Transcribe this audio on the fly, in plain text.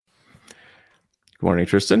Good morning,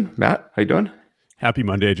 Tristan. Matt, how you doing? Happy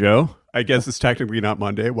Monday, Joe. I guess it's technically not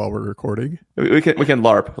Monday while we're recording. We can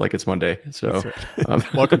LARP like it's Monday. So, That's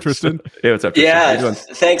right. Welcome, Tristan. Hey, what's up, Tristan? How you Yeah, doing?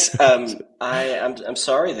 thanks. I'm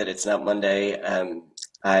sorry that it's not Monday.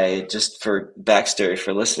 I just for backstory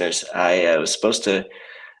for listeners, I was supposed to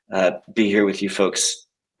be here with you folks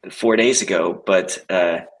 4 days ago, but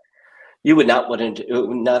you would not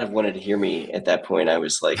have wanted to hear me at that point. I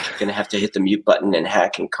was like going to have to hit the mute button and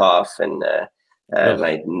hack and cough, and Oh,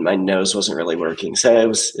 my nose wasn't really working, so it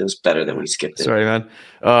was better that we skipped it. sorry, man.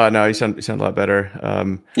 No, you sound a lot better.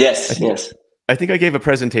 I Yes, think yes. I think I gave a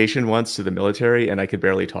presentation once to the military, and I could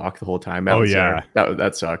barely talk the whole time. Matt Oh, was there. yeah.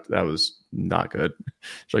 That sucked. That was not good.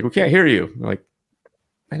 It's like we can't hear you. I'm like,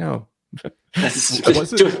 I know. Just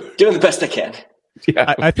Was it? doing the best I can.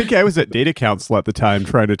 Yeah, I think I was at data council at the time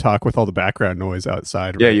trying to talk with all the background noise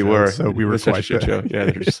outside. yeah, right, you Joe? were. So we It were was such a quite shit good. show. Yeah,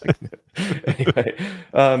 they're just like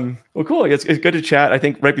anyway. Well, cool. It's good to chat. I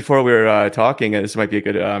think right before we were talking, and this might be a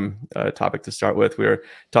good topic to start with. We were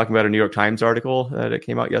talking about a New York Times article that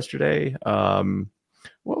came out yesterday.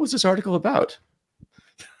 What was this article about?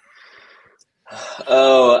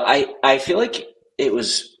 Oh, I feel like it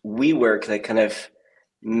was WeWork that kind of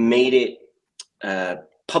made it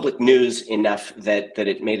public news enough that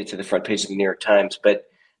it made it to the front page of the New York Times. But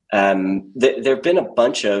there have been a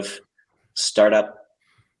bunch of startup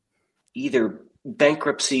either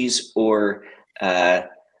bankruptcies or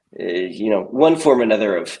one form or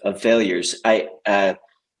another of failures. There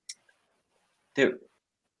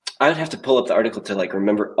I would have to pull up the article to like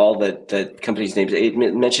remember all the companies' names. It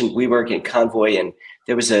mentioned WeWork and Convoy, and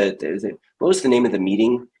there was a what was the name of the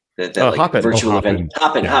meeting? That like Hopin. virtual Hopin. event.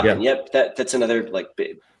 Hopin, Yeah. Hopin. Yep, that's another like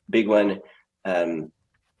big one. Do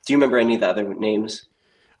you remember any of the other names?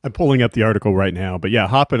 I'm pulling up the article right now, but yeah,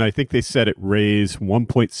 Hopin. I think they said it raised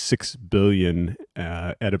 1.6 billion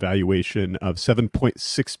at a valuation of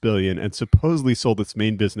 7.6 billion, and supposedly sold its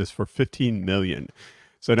main business for 15 million.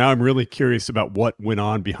 So now I'm really curious about what went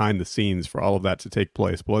on behind the scenes for all of that to take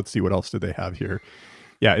place. But let's see, what else did they have here?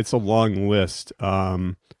 Yeah, it's a long list.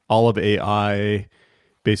 All of AI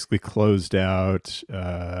basically closed out.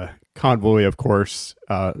 Convoy, of course.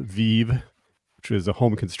 Vive, which is a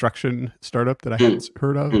home construction startup that I hadn't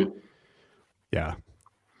heard of. Hmm. Yeah,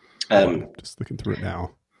 hold on, Um, just looking through it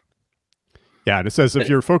now. Yeah, and it says if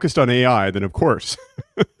you're focused on AI, then of course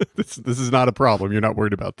this is not a problem. You're not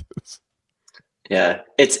worried about this. yeah,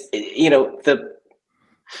 the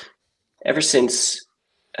ever since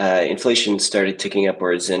inflation started ticking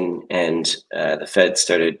upwards and the Fed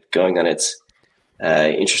started going on its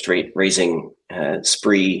interest rate raising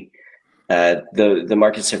spree, the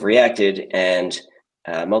markets have reacted and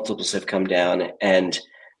multiples have come down, and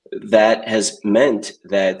that has meant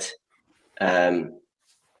that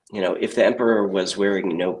if the emperor was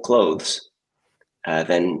wearing no clothes,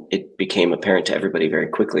 then it became apparent to everybody very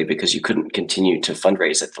quickly because you couldn't continue to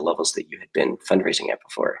fundraise at the levels that you had been fundraising at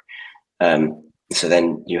before. So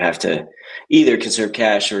then you have to either conserve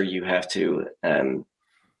cash or you have to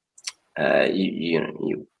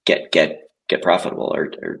you get profitable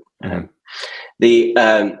or the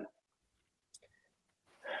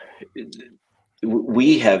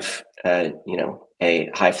we have a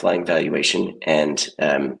high flying valuation, and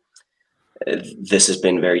this has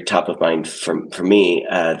been very top of mind for me.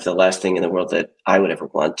 The last thing in the world that I would ever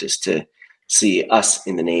want is to see us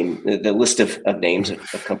in the list of names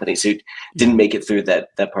of companies who didn't make it through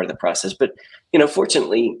that part of the process. But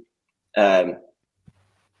fortunately,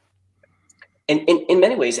 in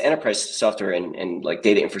many ways, enterprise software and like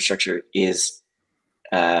data infrastructure is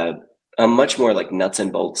a much more like nuts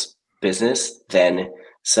and bolts business than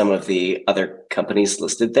some of the other companies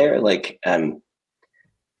listed there. Like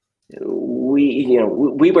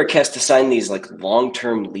we were cast to sign these like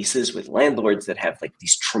long-term leases with landlords that have like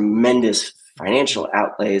these tremendous financial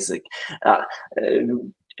outlays, like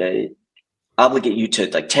obligate you to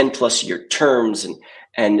like 10 plus year terms,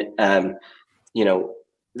 and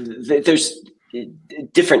there's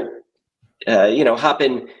different.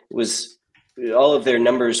 Hopin was all of their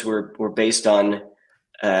numbers were based on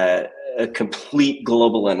a complete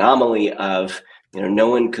global anomaly of no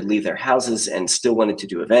one could leave their houses and still wanted to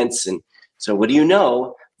do events. And so what do you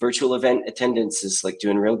know? Virtual event attendance is like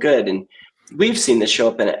doing real good. And we've seen this show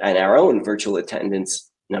up in our own virtual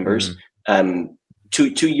attendance numbers. 2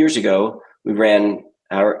 years ago, we ran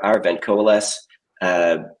our event Coalesce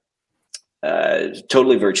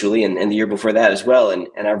totally virtually, and the year before that as well. And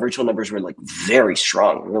our virtual numbers were like very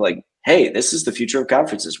strong. We were like, hey, this is the future of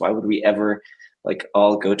conferences. Why would we ever like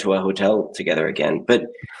all go to a hotel together again? But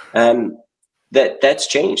that's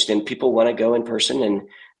changed, and people want to go in person,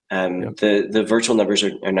 and the virtual numbers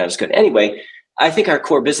are not as good. Anyway, I think our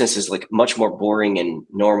core business is like much more boring and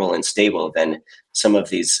normal and stable than some of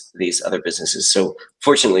these other businesses. So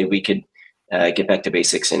fortunately, we could get back to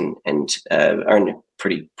basics and are in a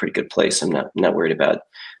pretty good place. I'm not worried about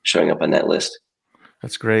showing up on that list.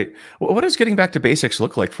 That's great. Well, what does getting back to basics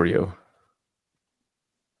look like for you?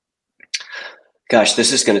 Gosh,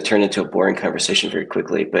 this is going to turn into a boring conversation very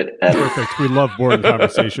quickly, but perfect. We love boring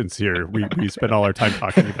conversations here. We spend all our time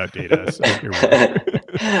talking about data. So here we go.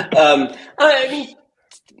 I mean,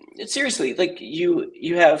 seriously, like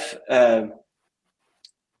you have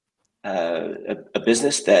a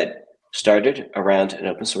business that started around an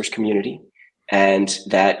open source community, and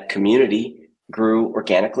that community grew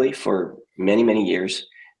organically for many years,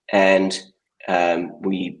 and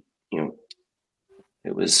it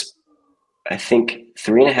was, I think,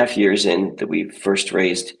 3.5 years in that we first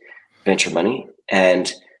raised venture money,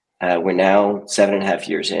 and we're now 7.5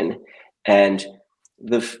 years in. And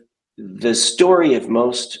the story of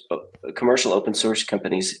most commercial open source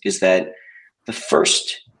companies is that the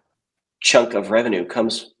first chunk of revenue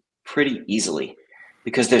comes pretty easily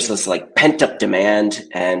because there's this like pent up demand,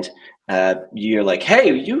 and you're like,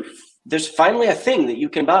 hey, there's finally a thing that you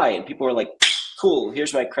can buy, and people are like, cool,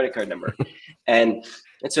 here's my credit card number. and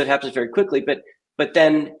so it happens very quickly, but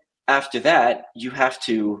then after that, you have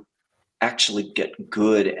to actually get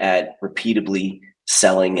good at repeatably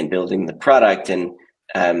selling and building the product. And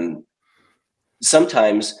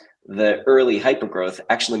sometimes the early hypergrowth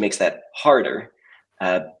actually makes that harder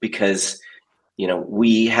because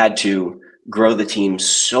we had to grow the team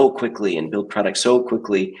so quickly and build products so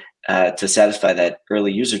quickly to satisfy that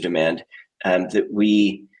early user demand that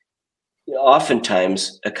we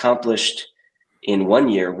oftentimes accomplished in 1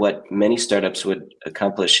 year what many startups would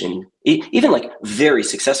accomplish in, even like very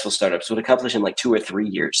successful startups would accomplish in like 2 or 3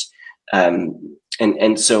 years.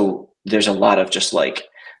 And so there's a lot of just like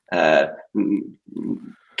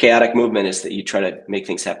chaotic movement is that you try to make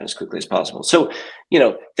things happen as quickly as possible. So,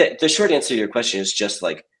 the short answer to your question is just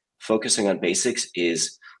like focusing on basics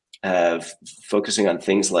is focusing on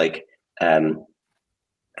things like,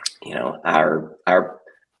 our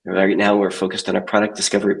right now we're focused on our product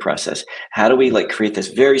discovery process. How do we like create this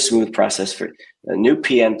very smooth process for a new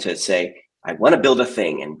PM to say, I want to build a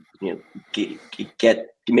thing, and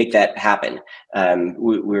make that happen.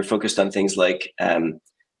 We're focused on things like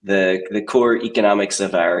the core economics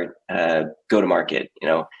of our go-to-market.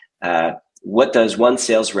 What does one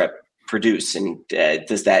sales rep produce, and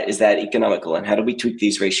is that economical, and how do we tweak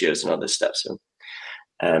these ratios and all this stuff? So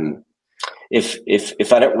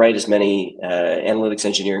if I don't write as many analytics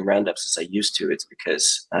engineering roundups as I used to, it's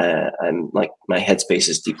because I'm like, my headspace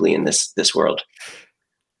is deeply in this world.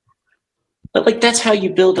 But like, that's how you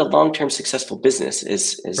build a long-term successful business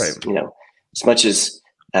is right. As much as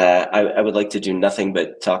I would like to do nothing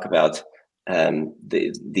but talk about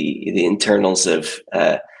the internals of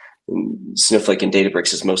Snowflake and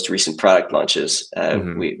Databricks' most recent product launches,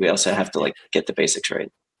 we also have to like get the basics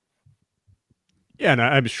right. Yeah, and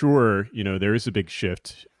I'm sure, there is a big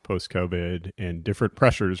shift post-COVID and different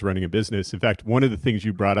pressures running a business. In fact, one of the things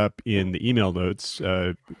you brought up in the email notes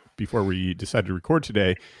before we decided to record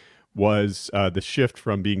today was the shift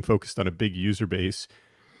from being focused on a big user base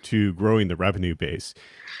to growing the revenue base.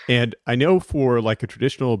 And I know for like a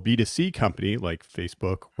traditional B2C company like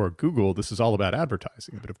Facebook or Google, this is all about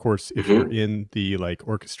advertising. But of course, if you're in the like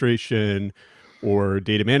orchestration or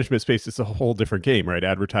data management space, it's a whole different game, right?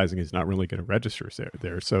 Advertising is not really going to register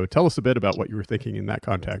there. So tell us a bit about what you were thinking in that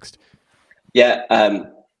context. Yeah. I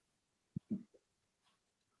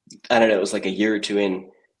don't know. It was like a year or two in,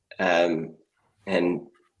 and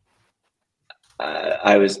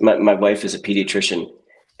my wife is a pediatrician,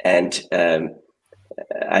 and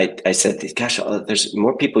I said, gosh, there's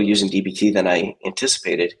more people using DBT than I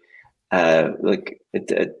anticipated. I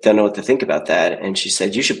don't know what to think about that. And she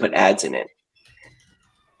said, you should put ads in it.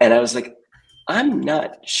 And I was like, I'm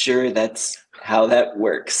not sure that's how that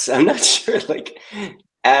works. I'm not sure, like,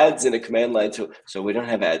 ads in a command line. So we don't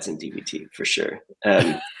have ads in DBT for sure.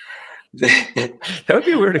 That would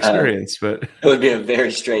be a weird experience, but it would be a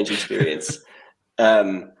very strange experience.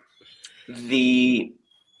 The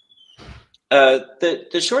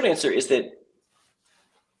short answer is that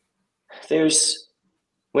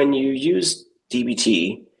when you use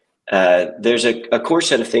DBT, there's a core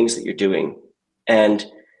set of things that you're doing, and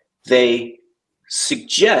they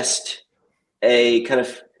suggest a kind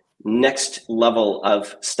of next level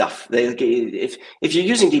of stuff. If you're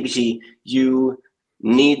using DBT, you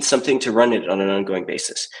need something to run it on an ongoing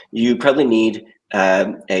basis. You probably need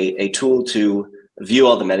a tool to view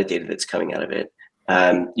all the metadata that's coming out of it.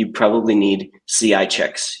 You probably need CI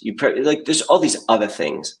checks. There's all these other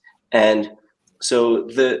things, and So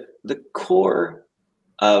the core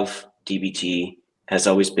of DBT has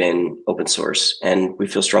always been open source, and we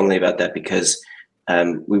feel strongly about that because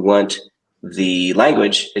we want the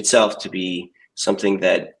language itself to be something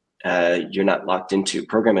that you're not locked into.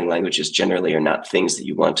 Programming languages generally are not things that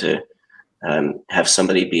you want to have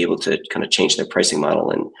somebody be able to kind of change their pricing model,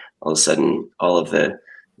 and all of a sudden, all of the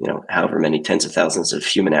however many tens of thousands of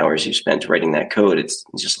human hours you spent writing that code, it's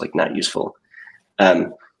just like not useful.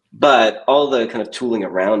 But all the kind of tooling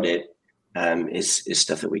around it is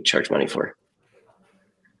stuff that we charge money for.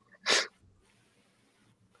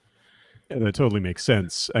 Yeah, that totally makes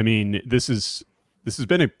sense. I mean, this has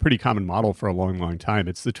been a pretty common model for a long, long time.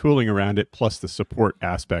 It's the tooling around it plus the support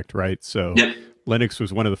aspect, right? So Yep. Linux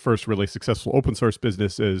was one of the first really successful open source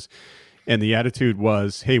businesses. And the attitude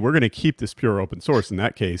was, hey, we're going to keep this pure open source in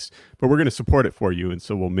that case, but we're going to support it for you. And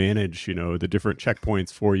so we'll manage, the different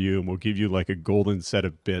checkpoints for you. And we'll give you like a golden set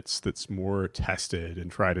of bits that's more tested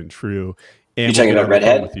and tried and true. And You're talking about Red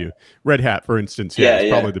Hat? with you. Red Hat, for instance, Yeah, is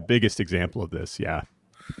yeah. probably the biggest example of this. Yeah.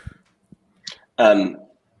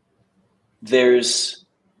 There's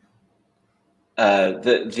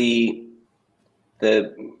the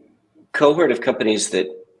cohort of companies that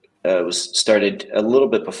was started a little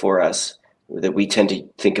bit before us that we tend to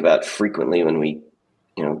think about frequently when we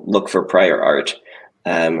look for prior art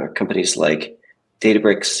are companies like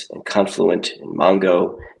Databricks and Confluent and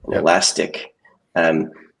Mongo and Elastic,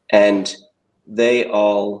 and they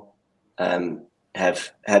all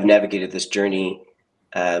have navigated this journey.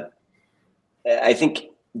 I think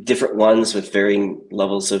different ones with varying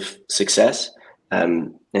levels of success.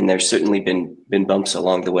 And there's certainly been bumps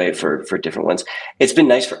along the way for different ones. It's been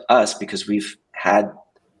nice for us because we've had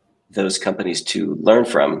those companies to learn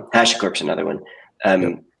from. HashiCorp's another one.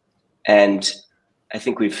 And I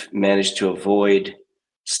think we've managed to avoid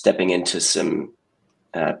stepping into some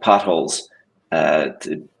potholes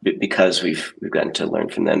because we've gotten to learn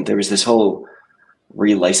from them. There was this whole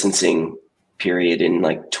relicensing period in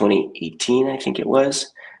like 2018, I think it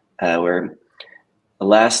was, where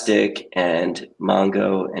Elastic and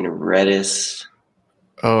Mongo and Redis.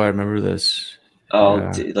 Oh, I remember this.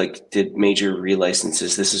 Did major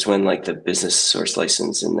relicenses. This is when like the business source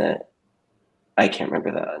license and I can't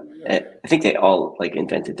remember that. I think they all like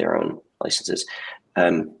invented their own licenses.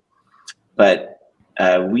 But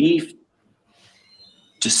we've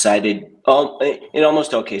decided, in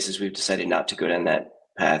almost all cases, we've decided not to go down that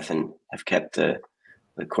path and have kept the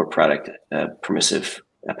core product permissive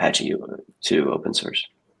Apache to open source.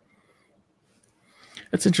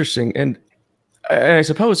 That's interesting. And I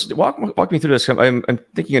suppose walk me through this. I'm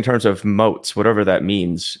thinking in terms of moats, whatever that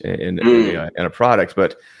means in a product.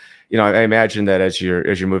 But I imagine that as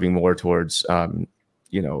you're moving more towards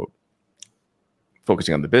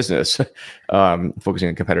focusing on the business, focusing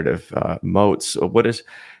on competitive moats. What does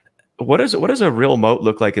a real moat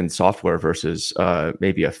look like in software versus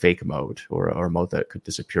maybe a fake moat or a moat that could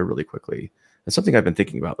disappear really quickly? That's something I've been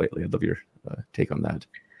thinking about lately. I'd love your take on that.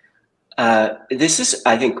 This is,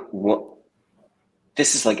 I think,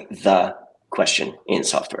 this is like the question in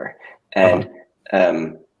software. And,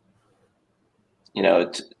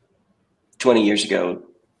 20 years ago,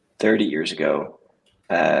 30 years ago,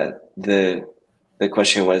 the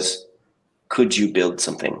question was, could you build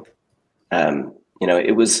something?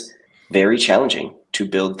 It was very challenging to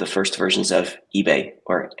build the first versions of eBay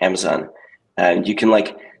or Amazon. And you can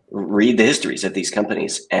read the histories of these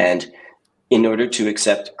companies. And in order to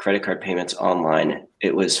accept credit card payments online,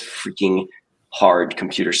 it was freaking hard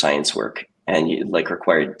computer science work, and you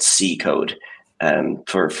required C code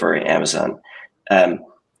for Amazon.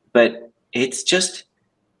 But it's just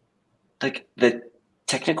like the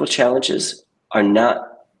technical challenges are not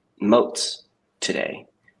moats today.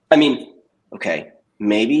 I mean, okay,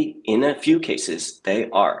 maybe in a few cases they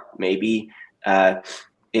are. Maybe it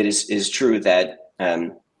is true that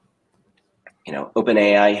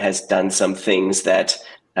OpenAI has done some things that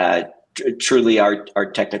truly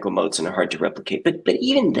are technical moats and are hard to replicate. But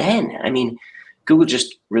even then, I mean, Google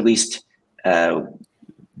just released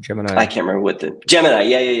Gemini. I can't remember what the Gemini.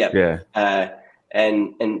 Yeah.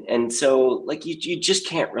 And so you just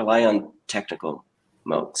can't rely on technical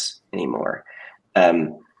moats anymore.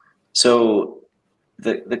 So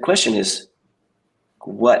the question is,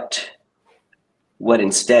 what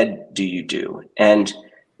instead do you do? And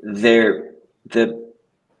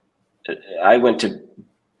I went to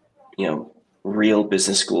real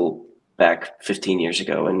business school back 15 years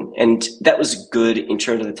ago, and that was a good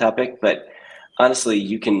intro to the topic. But honestly,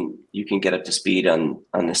 you can get up to speed on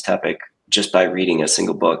this topic just by reading a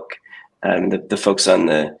single book. The folks on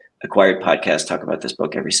the Acquired podcast talk about this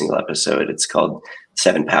book every single episode. It's called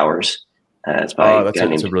 7 Powers. It's by a guy it's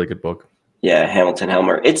named a really good book. Hamilton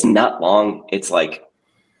Helmer. It's not long. It's like,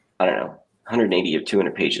 I don't know, 180 or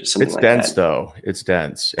 200 pages, something it's like dense, that. though. It's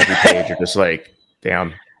dense. Every page you're just like,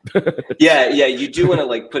 damn. Yeah. You do want to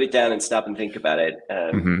like put it down and stop and think about it.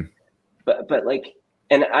 But like,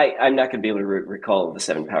 and I'm not going to be able to recall the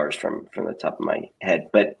 7 powers from the top of my head,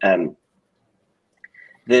 but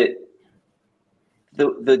the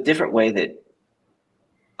different way that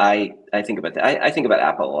I think about that, I think about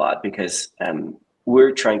Apple a lot, because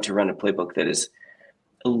we're trying to run a playbook that is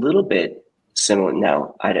a little bit similar.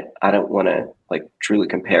 Now, I don't want to like truly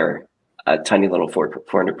compare a tiny little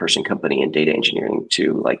 400 person company in data engineering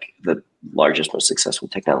to like the largest, most successful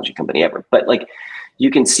technology company ever, but like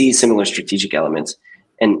you can see similar strategic elements,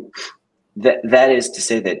 and that is to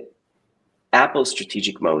say that Apple's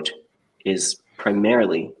strategic moat is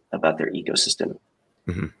primarily about their ecosystem.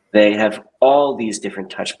 Mm-hmm. They have all these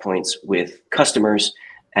different touch points with customers,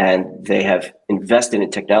 and they have invested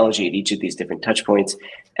in technology at each of these different touch points.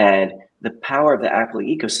 And the power of the Apple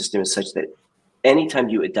ecosystem is such that anytime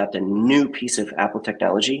you adopt a new piece of Apple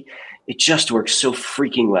technology, it just works so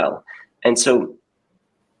freaking well. And so,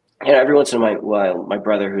 every once in a while, my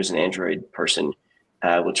brother, who's an Android person,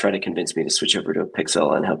 will try to convince me to switch over to a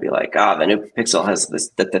Pixel, and he'll be like, the new Pixel has this,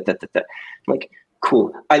 that. I'm like,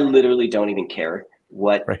 cool. I literally don't even care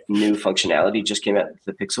what new functionality just came out of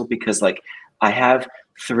the Pixel, because like I have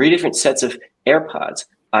 3 different sets of AirPods.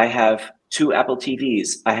 I have 2 Apple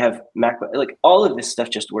TVs. I have MacBook. Like all of this stuff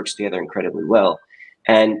just works together incredibly well.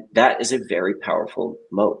 And that is a very powerful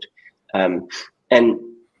moat. And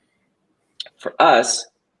for us,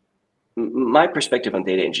 my perspective on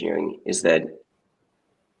data engineering is that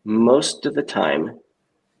most of the time,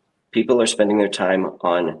 people are spending their time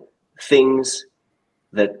on things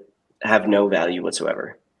that have no value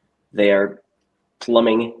whatsoever. They are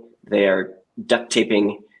plumbing, they are duct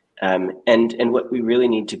taping, and what we really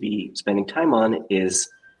need to be spending time on is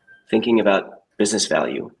thinking about business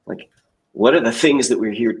value. Like, what are the things that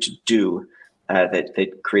we're here to do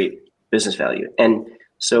that create business value? And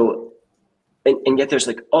so, and yet there's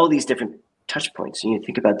like all these different touch points. You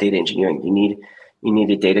think about data engineering. You need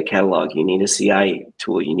a data catalog. You need a CI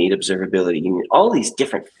tool. You need observability. You need all these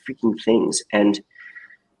different freaking things, and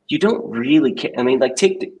you don't really care. I mean, like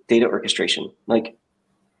take data orchestration, like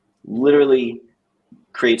literally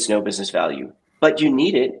creates no business value, but you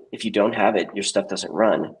need it. If you don't have it, your stuff doesn't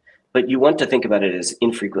run, but you want to think about it as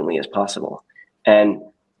infrequently as possible. And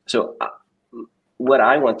so what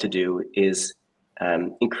I want to do is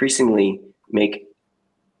increasingly make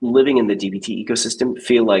living in the DBT ecosystem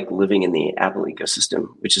feel like living in the Apple ecosystem,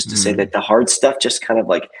 which is to say that the hard stuff just kind of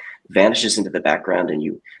like vanishes into the background, and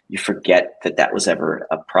you forget that was ever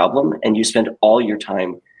a problem, and you spend all your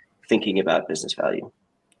time thinking about business value.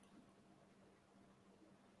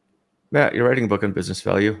 Matt, you're writing a book on business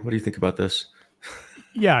value. What do you think about this?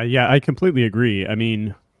 Yeah, I completely agree. I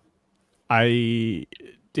mean,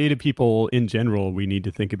 data people in general, we need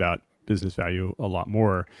to think about business value a lot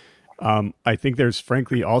more. I think there's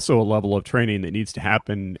frankly also a level of training that needs to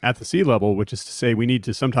happen at the C level, which is to say we need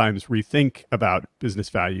to sometimes rethink about business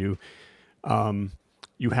value.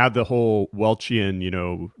 You have the whole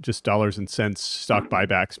Welchian, just dollars and cents stock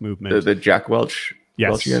buybacks movement. The Jack Welch.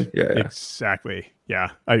 Yes, Welchian? Yeah, exactly. Yeah,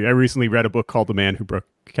 I recently read a book called The Man Who Broke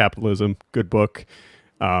Capitalism. Good book.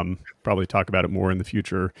 Probably talk about it more in the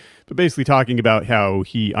future, but basically talking about how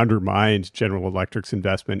he undermined General Electric's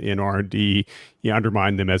investment in R&D. He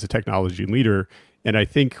undermined them as a technology leader. And I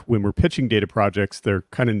think when we're pitching data projects, there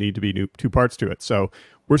kind of need to be 2 parts to it. So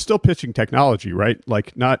we're still pitching technology, right?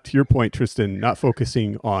 Like, not to your point, Tristan, not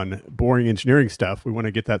focusing on boring engineering stuff. We want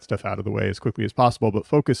to get that stuff out of the way as quickly as possible, but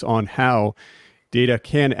focus on how data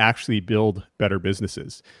can actually build better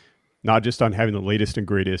businesses. Not just on having the latest and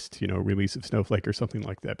greatest, release of Snowflake or something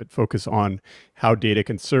like that, but focus on how data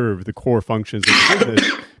can serve the core functions of the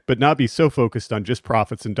business, but not be so focused on just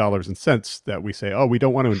profits and dollars and cents that we say, oh, we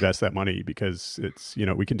don't want to invest that money because it's,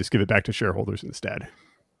 we can just give it back to shareholders instead.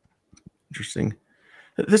 Interesting.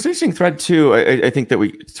 This interesting thread too, I think that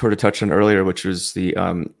we sort of touched on earlier, which was the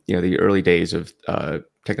the early days of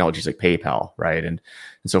technologies like PayPal, right, and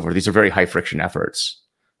so forth. These are very high friction efforts,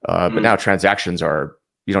 but now transactions are,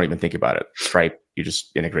 you don't even think about it. Stripe, you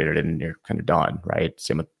just integrate it in and you're kind of done, right?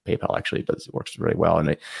 Same with PayPal, actually, but it works really well. And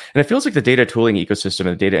it feels like the data tooling ecosystem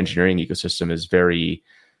and the data engineering ecosystem is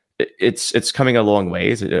it's coming a long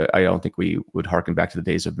ways. I don't think we would harken back to the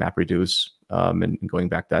days of MapReduce and going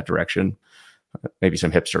back that direction. Maybe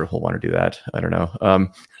some hipster will want to do that. I don't know.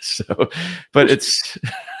 But it's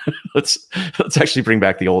let's actually bring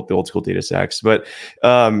back the old school data stacks. But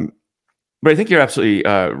I think you're absolutely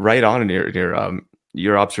right on in your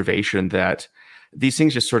your observation that these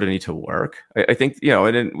things just sort of need to work. I think,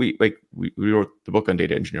 and then we wrote the book on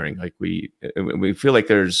data engineering. Like we feel like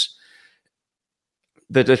there's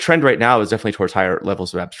the trend right now is definitely towards higher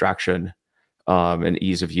levels of abstraction and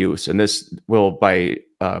ease of use. And this will, by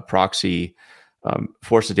proxy,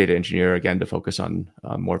 force the data engineer again to focus on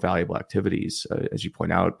more valuable activities. As you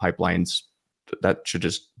point out, pipelines, that should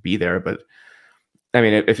just be there. But I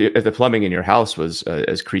mean, if the plumbing in your house was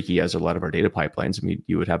as creaky as a lot of our data pipelines, I mean,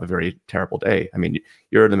 you would have a very terrible day. I mean,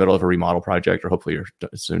 you're in the middle of a remodel project, or hopefully you're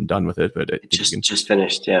soon done with it. But just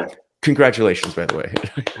finished, yeah. Congratulations, by the way.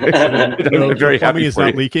 I'm very happy is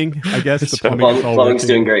not leaking. I guess the plumbing is all plumbing's working.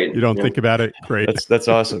 Doing great. You don't think about it, great. That's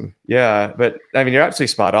awesome. Yeah, but I mean, you're absolutely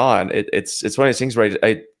spot on. It's one of those things where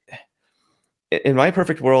in my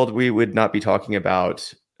perfect world, we would not be talking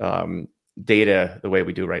about data the way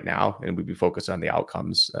we do right now, and we'd be focused on the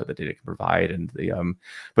outcomes the data can provide. And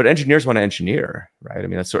but engineers want to engineer, right? I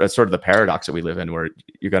mean, that's sort of the paradox that we live in, where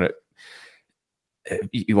you want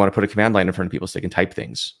to put a command line in front of people so they can type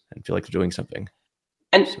things and feel like they're doing something.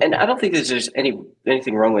 And I don't think there's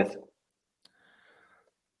anything wrong with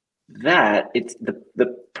that. It's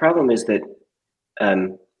the problem is that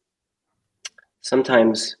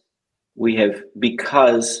sometimes we have,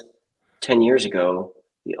 because 10 years ago,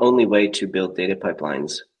 the only way to build data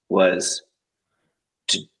pipelines was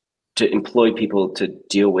to employ people to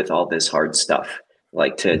deal with all this hard stuff,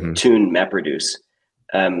 like to tune MapReduce.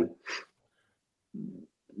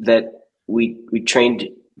 That we trained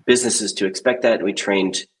businesses to expect that, and we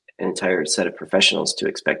trained an entire set of professionals to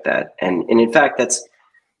expect that. And in fact, that's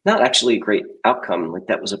not actually a great outcome. Like,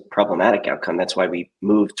 that was a problematic outcome. That's why we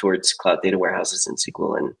moved towards cloud data warehouses and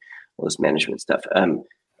SQL and all this management stuff.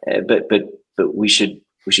 But we should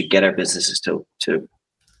get our businesses to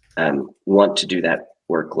want to do that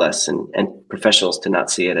work less, and professionals to not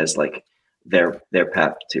see it as like their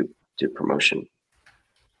path to promotion.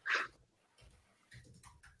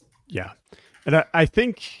 Yeah. And I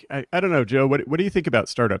think, I don't know, Joe, what do you think about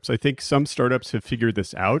startups? I think some startups have figured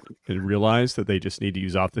this out and realized that they just need to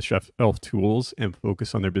use off-the-shelf tools and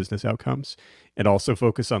focus on their business outcomes, and also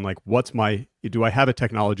focus on, like, do I have a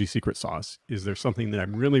technology secret sauce? Is there something that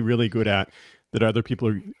I'm really, really good at that other people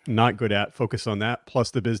are not good at? Focus on that,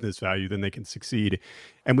 plus the business value, then they can succeed.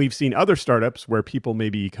 And we've seen other startups where people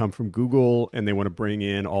maybe come from Google and they want to bring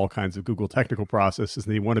in all kinds of Google technical processes,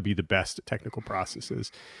 and they want to be the best at technical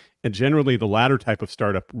processes. And generally, the latter type of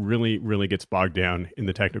startup really, really gets bogged down in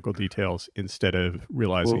the technical details instead of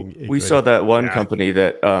realizing. Well, we saw that one company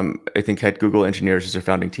that I think had Google engineers as their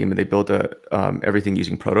founding team, and they built everything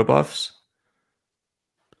using protobufs,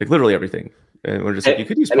 like literally everything. And we're just like, you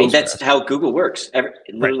could use. I mean, that's how Google works.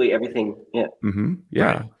 Literally everything. Yeah. Mm-hmm. Yeah.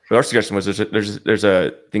 Right. But our suggestion was there's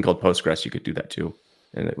a thing called Postgres. You could do that too,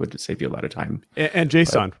 and it would save you a lot of time. And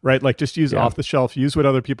JSON, right? Like, just use off the shelf. Use what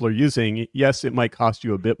other people are using. Yes, it might cost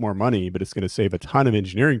you a bit more money, but it's going to save a ton of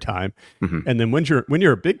engineering time. Mm-hmm. And then when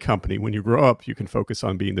you're a big company, when you grow up, you can focus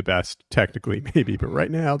on being the best technically, maybe. But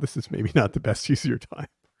right now, this is maybe not the best use of your time.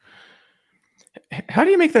 How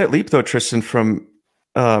do you make that leap, though, Tristan, from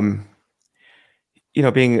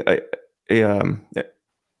being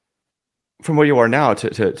from where you are now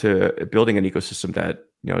to building an ecosystem that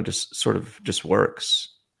just works?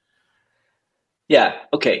 Yeah.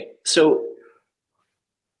 Okay. So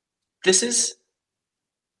I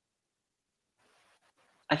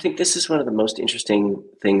think this is one of the most interesting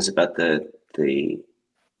things about the data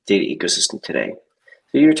ecosystem today.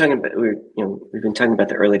 So you were talking about, we've been talking about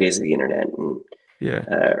the early days of the internet and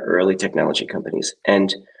early technology companies.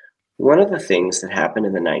 And one of the things that happened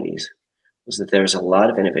in the 90s was that there was a lot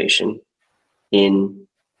of innovation in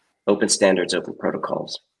open standards, open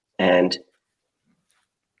protocols. And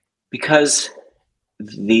because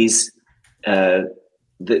these, there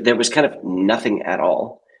was kind of nothing at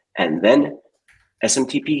all. And then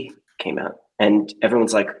SMTP came out and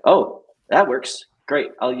everyone's like, oh, that works. Great.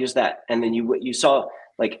 I'll use that. And then you saw,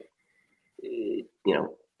 like,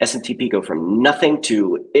 SMTP go from nothing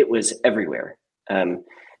to it was everywhere.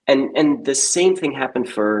 And the same thing happened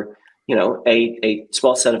for, a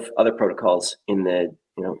small set of other protocols in the,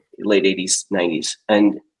 late 80s, 90s.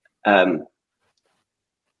 And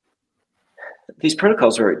these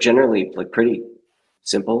protocols were generally like pretty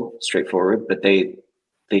simple, straightforward, but they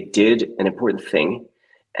did an important thing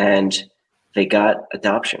and they got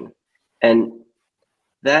adoption. And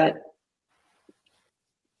that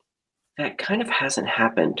kind of hasn't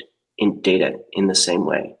happened in data in the same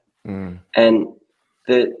way. Mm. And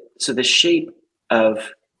the shape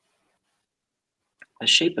of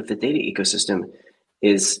the data ecosystem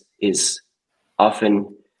is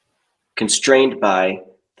often constrained by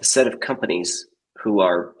the set of companies who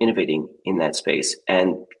are innovating in that space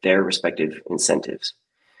and their respective incentives.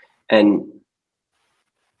 And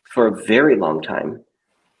for a very long time,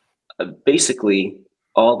 basically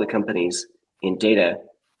all the companies in data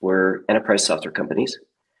were enterprise software companies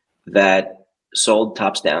that sold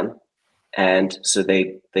tops down. And so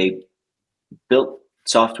they built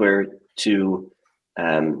software to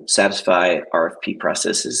satisfy RFP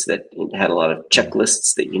processes that had a lot of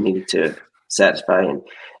checklists that you needed to satisfy.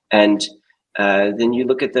 And then you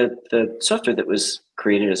look at the software that was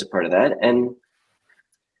created as a part of that, and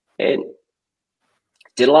it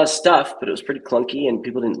did a lot of stuff, but it was pretty clunky and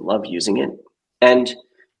people didn't love using it. And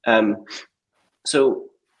so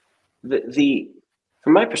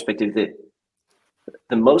from my perspective,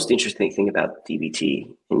 the most interesting thing about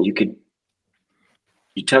DBT, and you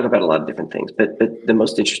talk about a lot of different things, but the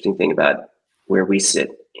most interesting thing about where we sit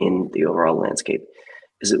in the overall landscape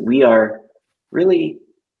is that we are really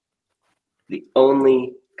the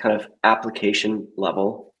only kind of application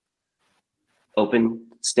level open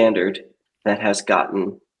standard that has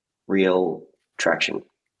gotten real traction.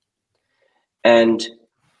 And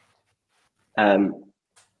in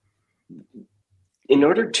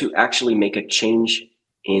order to actually make a change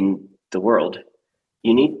in the world,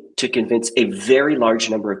 you need to convince a very large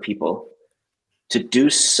number of people to do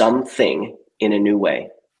something in a new way.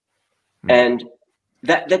 And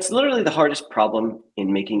that's literally the hardest problem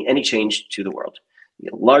in making any change to the world.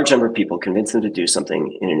 A large number of people, convince them to do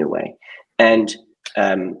something in a new way. And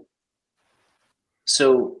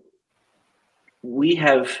so we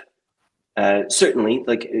have certainly,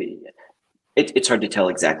 like, it's hard to tell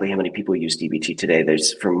exactly how many people use DBT today.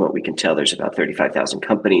 From what we can tell, there's about 35,000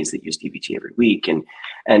 companies that use DBT every week. And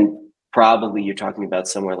probably you're talking about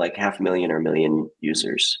somewhere like 500,000 or 1 million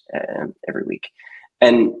users every week.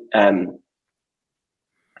 And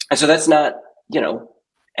so that's not,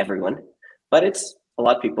 everyone, but it's a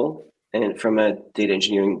lot of people, and from a data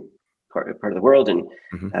engineering part of the world. And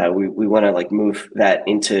we want to like move that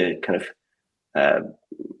into kind of,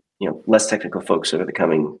 less technical folks over the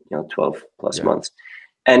coming, 12 plus months.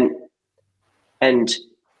 And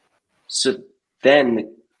so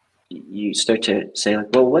then you start to say, like,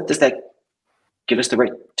 well, what does that give us the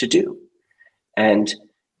right to do? And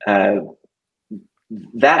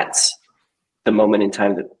that's the moment in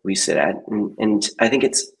time that we sit at. And I think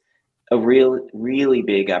it's a really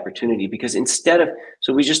big opportunity, because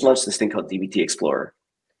so we just launched this thing called DBT Explorer.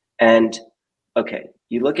 And okay,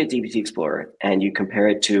 you look at DBT Explorer and you compare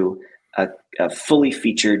it to a fully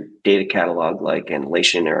featured data catalog like an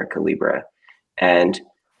Elation or a Calibra. And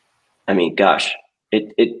I mean, gosh,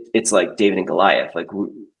 it's like David and Goliath. Like,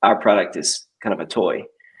 our product is kind of a toy.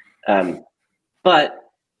 But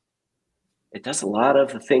it does a lot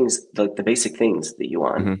of the things, like the basic things that you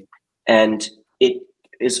want. And it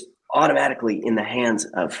is automatically in the hands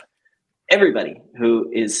of everybody who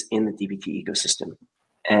is in the DBT ecosystem.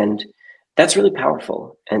 And that's really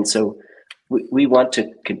powerful. And so we want to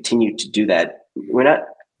continue to do that. We're not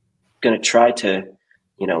going to try to,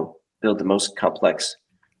 build the most complex,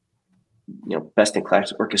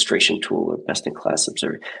 best-in-class orchestration tool or best-in-class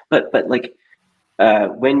observer. But like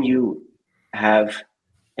when you have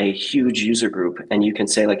a huge user group and you can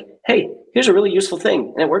say, like, hey, here's a really useful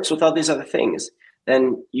thing and it works with all these other things,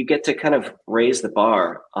 then you get to kind of raise the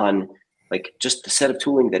bar on like just the set of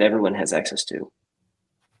tooling that everyone has access to.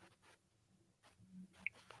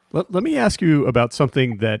 Let me ask you about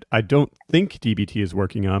something that I don't think DBT is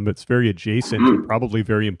working on, but it's very adjacent and probably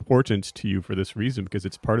very important to you for this reason, because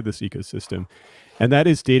it's part of this ecosystem. And that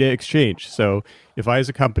is data exchange. So if I, as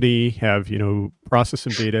a company, have, processed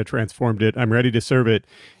some data, transformed it, I'm ready to serve it,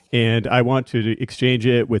 and I want to exchange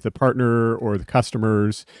it with a partner or the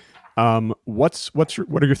customers, what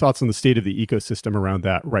are your thoughts on the state of the ecosystem around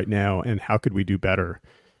that right now, and how could we do better?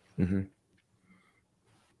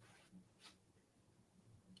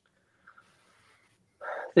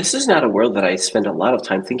 This is not a world that I spend a lot of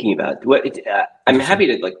time thinking about. I'm happy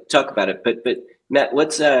to like talk about it, but Matt,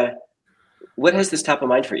 what has this top of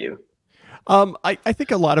mind for you? I think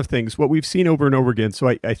a lot of things, what we've seen over and over again. So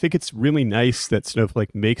I think it's really nice that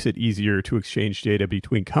Snowflake makes it easier to exchange data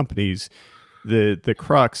between companies. The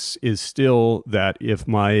crux is still that if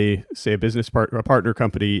my, say, a partner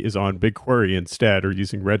company is on BigQuery instead or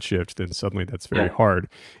using Redshift, then suddenly that's very hard.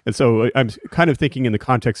 And so I'm kind of thinking in the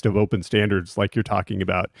context of open standards like you're talking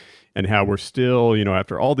about, and how we're still,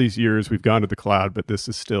 after all these years, we've gone to the cloud, but this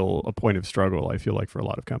is still a point of struggle, I feel like, for a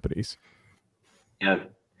lot of companies. Yeah.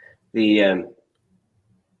 The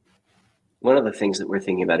one of the things that we're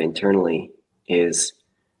thinking about internally is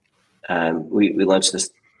we launched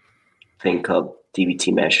this thing called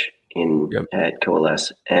DBT Mesh at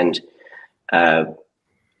Coalesce, and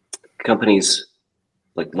companies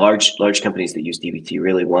like large companies that use DBT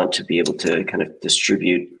really want to be able to kind of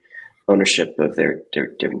distribute ownership of their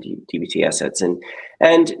different DBT assets, and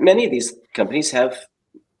many of these companies have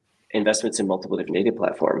investments in multiple different data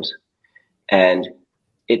platforms, and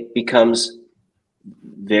it becomes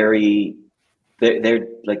very their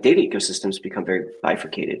like data ecosystems become very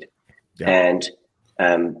bifurcated. Yeah. And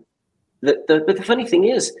but the funny thing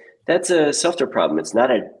is that's a software problem. It's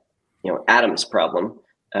not a atoms problem.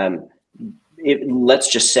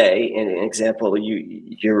 Let's just say, in an example,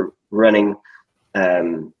 you're running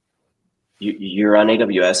you're on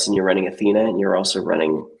AWS and you're running Athena and you're also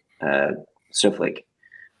running Snowflake.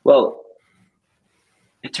 Well,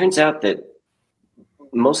 it turns out that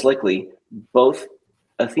most likely both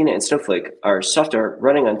Athena and Snowflake are software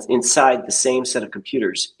running inside the same set of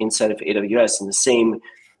computers inside of AWS in the same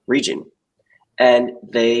region. And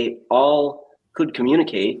they all could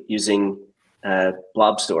communicate using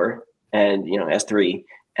Blob Store and S3.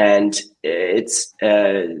 And it's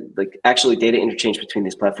like actually data interchange between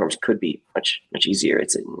these platforms could be much easier.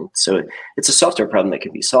 It's a software problem that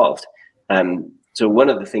can be solved. So one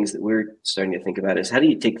of the things that we're starting to think about is how do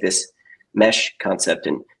you take this mesh concept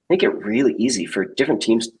and make it really easy for different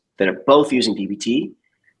teams that are both using DBT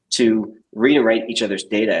to read and write each other's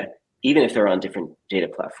data, even if they're on different data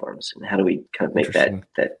platforms. And how do we kind of make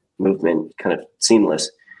that movement kind of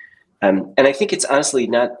seamless? And I think it's honestly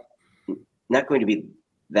not going to be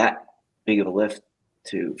that big of a lift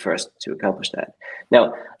for us to accomplish that.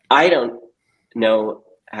 Now, I don't know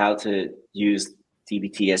how to use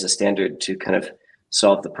DBT as a standard to kind of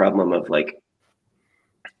solve the problem of like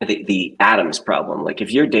the atoms problem. Like if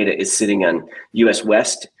your data is sitting on US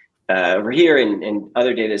West over here and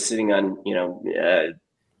other data is sitting on,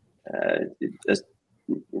 a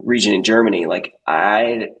region in Germany, like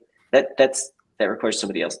that requires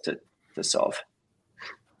somebody else to solve.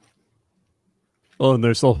 Well, and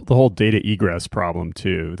there's the whole data egress problem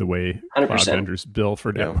too, the way 100%. cloud vendors bill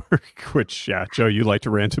for network, which, Joe, you like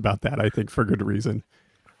to rant about that, I think, for good reason.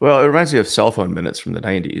 Well, it reminds me of cell phone minutes from the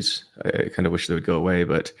 90s. I kind of wish they would go away,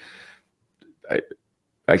 but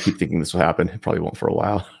I keep thinking this will happen. It probably won't for a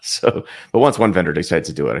while. So, but once one vendor decides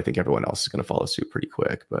to do it, I think everyone else is going to follow suit pretty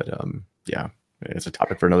quick. But yeah, it's a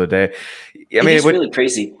topic for another day. I mean, it's really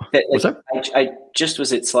crazy. What's that? I just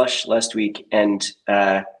was at Slush last week, and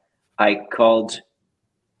I called.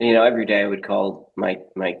 Every day I would call my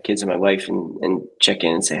kids and my wife and check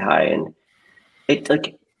in and say hi, and it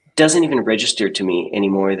like doesn't even register to me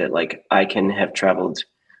anymore that like I can have traveled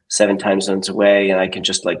 7 time zones away and I can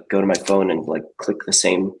just like go to my phone and like click the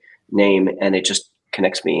same name and it just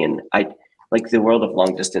connects me. And I like the world of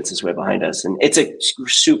long distance is way behind us, and it's a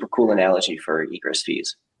super cool analogy for egress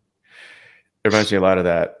fees. It reminds me a lot of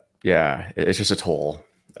that. Yeah, it's just a toll.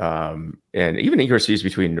 And even egress fees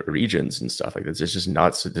between regions and stuff like this, it's just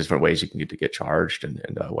nuts. Different ways you can get charged and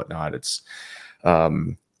whatnot. It's,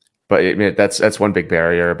 but I mean, that's one big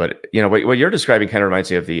barrier. But what you're describing kind of reminds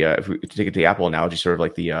me of the if we take it to the Apple analogy, sort of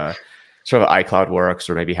like the sort of iCloud works,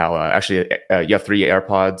 or maybe how actually you have 3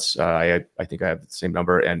 AirPods. I think I have the same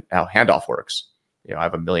number, and how handoff works. I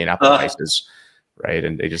have a million Apple devices. Right,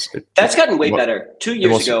 and that's gotten way better. 2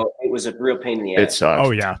 years ago, it was a real pain in the ass. It sucked.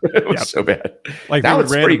 Oh yeah, it was so bad. Like now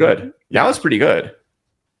it's pretty good. Now it's pretty good.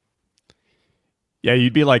 Yeah,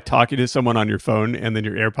 you'd be like talking to someone on your phone, and then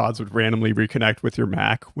your AirPods would randomly reconnect with your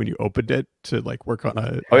Mac when you opened it to like work on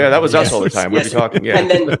a. Oh yeah, that was us all the time. We'd be talking. Yeah,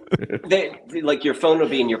 and then like your phone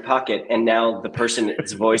would be in your pocket, and now the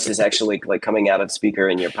person's voice is actually like coming out of speaker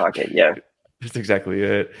in your pocket. Yeah. That's exactly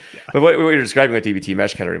it. Yeah. But what you're describing with DBT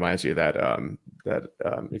Mesh kind of reminds you of that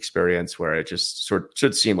experience where it just sort of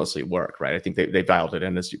should seamlessly work, right? I think they dialed it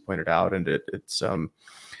in, as you pointed out, and it's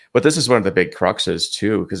but this is one of the big cruxes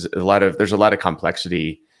too, because there's a lot of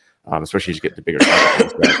complexity, especially as you get to bigger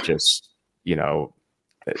companies that just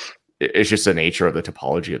it's just the nature of the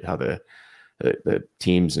topology of how the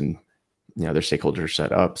teams and their stakeholders are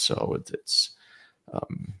set up. So it's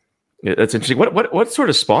that's interesting. What sort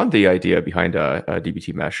of spawned the idea behind a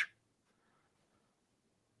DBT Mesh?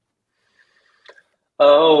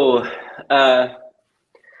 Oh,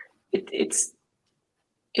 it's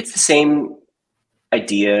the same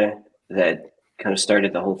idea that kind of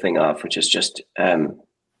started the whole thing off, which is just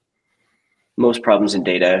most problems in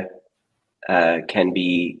data can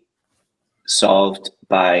be solved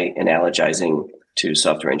by analogizing to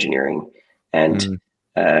software engineering, and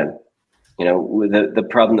the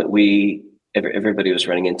problem that everybody was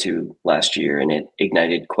running into last year, and it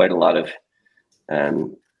ignited quite a lot of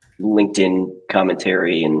LinkedIn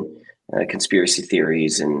commentary and conspiracy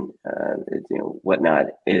theories and whatnot,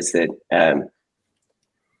 is that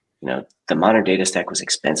the modern data stack was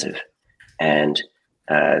expensive, and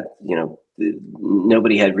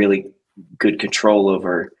nobody had really good control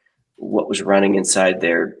over what was running inside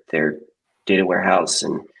their data warehouse,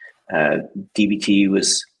 and DBT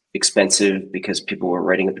was expensive because people were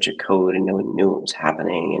writing a bunch of code and no one knew what was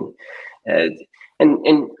happening,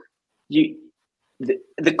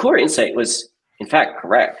 the core insight was in fact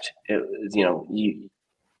correct.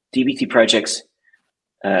 DBT projects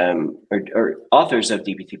or authors of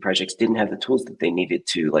DBT projects didn't have the tools that they needed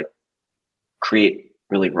to create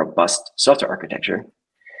really robust software architecture.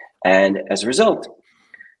 And as a result,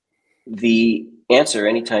 the answer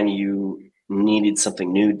anytime you needed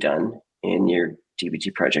something new done in your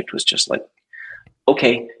DBT project was just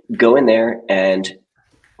okay, go in there and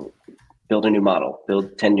build a new model,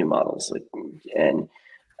 build 10 new models. And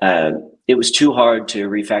it was too hard to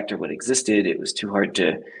refactor what existed. It was too hard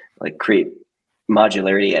to create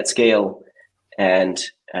modularity at scale. And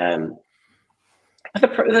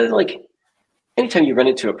anytime you run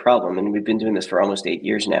into a problem, and we've been doing this for almost 8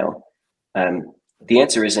 years now, the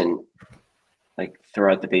answer isn't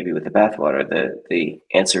throw out the baby with the bathwater. The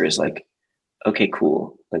answer is okay,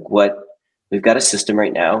 cool. We've got a system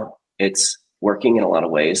right now. It's working in a lot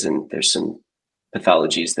of ways, and there's some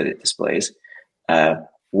pathologies that it displays.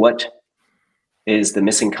 What is the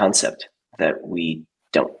missing concept that we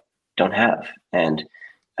don't have? And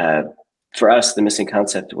for us, the missing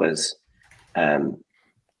concept was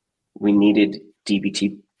we needed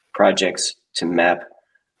DBT projects to map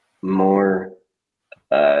more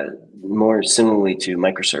similarly to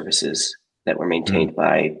microservices that were maintained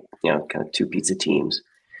by kind of two pizza teams.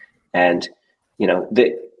 And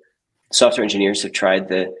the software engineers have tried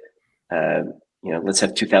let's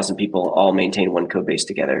have 2,000 people all maintain one code base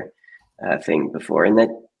together thing before, and that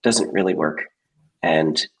doesn't really work.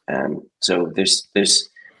 And so there's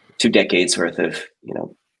 2 decades worth of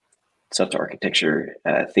software architecture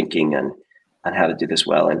thinking on how to do this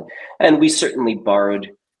well, and we certainly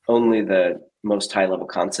borrowed only the most high level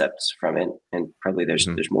concepts from it, and probably there's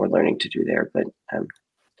more learning to do there, but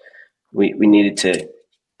we needed to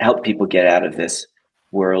help people get out of this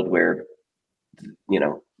world where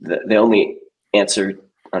the only answer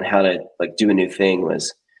on how to do a new thing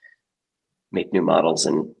was make new models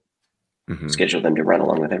and schedule them to run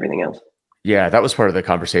along with everything else. Yeah, that was part of the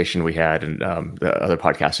conversation we had in the other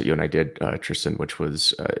podcast that you and I did, Tristan, which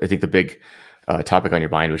was, I think the big topic on your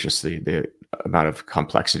mind was just the amount of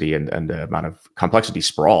complexity and the amount of complexity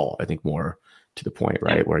sprawl, I think more to the point,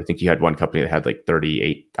 right? Yeah. Where I think you had one company that had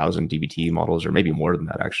 38,000 DBT models, or maybe more than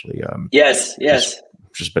that, actually. Yes.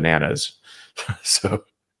 Just bananas. So.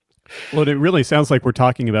 Well, it really sounds like we're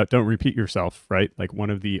talking about don't repeat yourself, right? Like one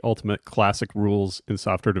of the ultimate classic rules in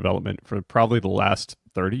software development for probably the last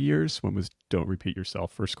 30 years, when was don't repeat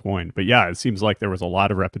yourself first coined. But yeah, it seems like there was a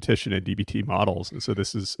lot of repetition in DBT models. And so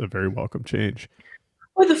this is a very welcome change.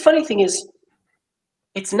 Well, the funny thing is,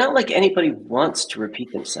 it's not like anybody wants to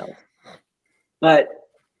repeat themselves. But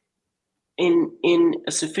in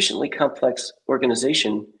a sufficiently complex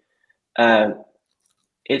organization,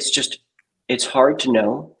 it's hard to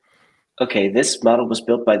know, okay, this model was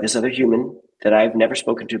built by this other human that I've never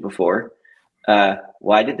spoken to before.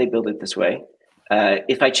 Why did they build it this way?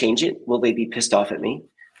 If I change it, will they be pissed off at me?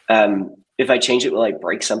 If I change it, will I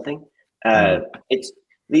break something?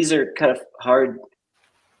 These are kind of hard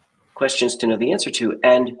questions to know the answer to.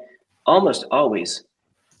 And almost always,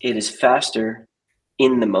 it is faster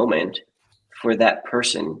in the moment for that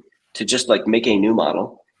person to just make a new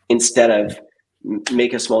model instead of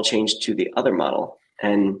make a small change to the other model.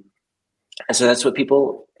 And so that's what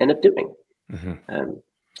people end up doing. So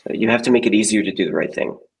you have to make it easier to do the right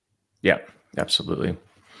thing. Yeah, absolutely.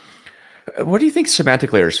 What do you think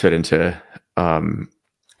semantic layers fit into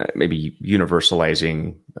maybe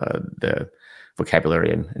universalizing the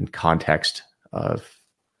vocabulary and context of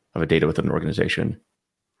a data within an organization?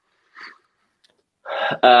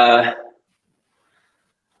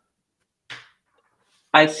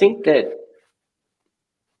 I think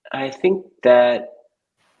that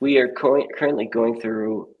we are currently going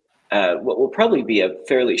through what will probably be a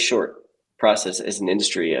fairly short process as an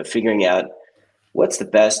industry of figuring out what's the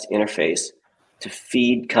best interface to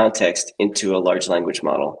feed context into a large language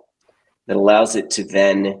model that allows it to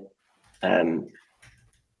then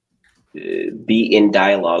be in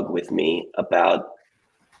dialogue with me about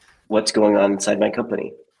what's going on inside my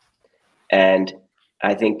company. And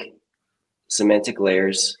I think semantic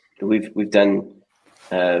layers, we've done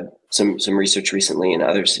some research recently, and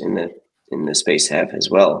others in the space have as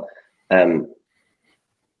well.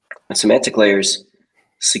 Semantic layers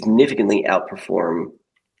significantly outperform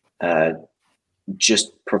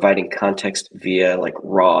just providing context via like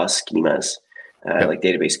raw schemas, like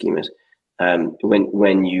database schemas.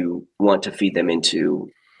 When you want to feed them into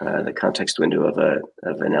the context window of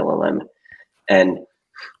an LLM, and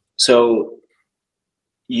so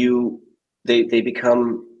they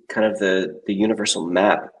become kind of the universal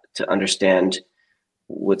map to understand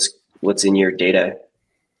what's in your data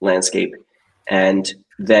landscape, and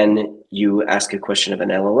then you ask a question of an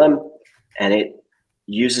LLM, and it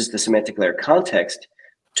uses the semantic layer context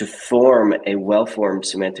to form a well-formed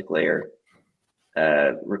semantic layer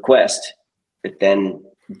request that then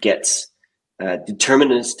gets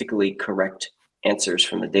deterministically correct answers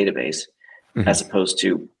from the database, as opposed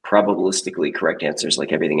to probabilistically correct answers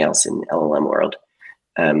like everything else in LLM world.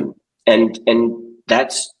 And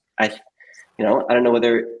that's, I don't know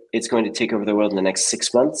whether it's going to take over the world in the next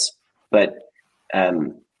 6 months, but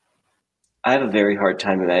I have a very hard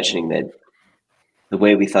time imagining that the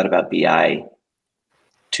way we thought about BI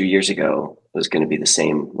 2 years ago was going to be the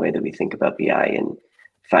same way that we think about BI in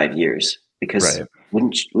 5 years. Because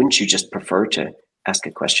wouldn't you just prefer to ask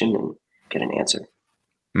a question and get an answer?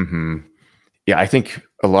 Mm-hmm. Yeah, I think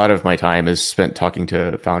a lot of my time is spent talking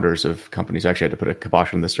to founders of companies. Actually, I had to put a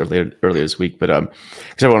kibosh on this earlier this week, but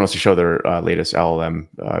because everyone wants to show their latest LLM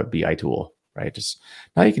BI tool, right? Just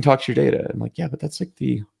now you can talk to your data. I'm like, yeah, but that's like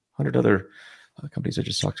the 100 other companies I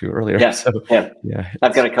just talked to earlier. Yeah, so, yeah.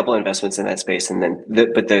 I've got a couple of investments in that space, and then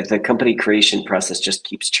the company creation process just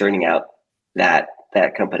keeps churning out that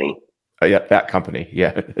company. Yeah, that company.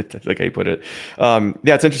 Yeah, that's like how you put it. Yeah,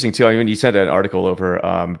 it's interesting too. I mean, you sent an article over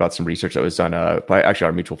about some research that was done by actually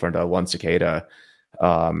our mutual friend, One Cicada,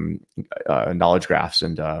 knowledge graphs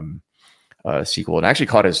and SQL. And I actually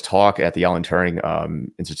caught his talk at the Alan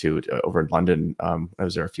Turing Institute over in London. I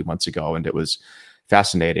was there a few months ago, and it was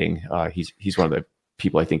fascinating. He's one of the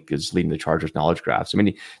people I think is leading the charge with knowledge graphs. I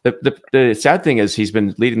mean, the sad thing is he's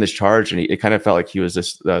been leading this charge, and it kind of felt like he was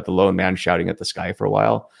the lone man shouting at the sky for a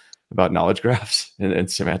while about knowledge graphs and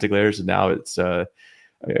semantic layers, and now it's I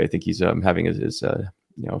think he's having his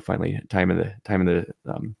finally time in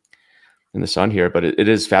the sun here. But it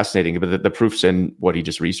is fascinating. But the proof's in what he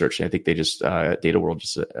just researched. And I think they just Data World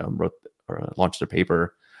just wrote or launched their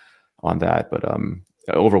paper on that. But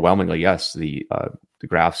overwhelmingly, yes, the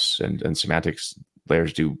graphs and semantics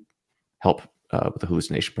layers do help with the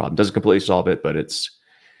hallucination problem. Doesn't completely solve it, but it's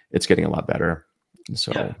getting a lot better. And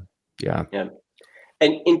so yeah.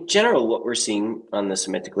 And in general, what we're seeing on the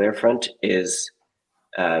semantic layer front is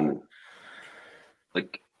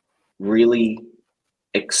like really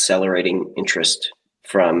accelerating interest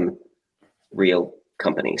from real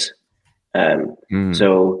companies.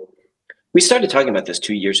 So we started talking about this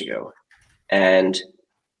 2 years ago. And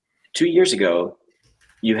 2 years ago,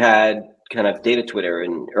 you had kind of data Twitter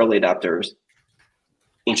and early adopters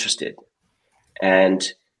interested.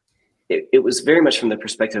 And it was very much from the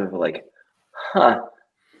perspective of like,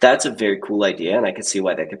 that's a very cool idea, and I could see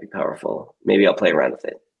why that could be powerful. Maybe I'll play around with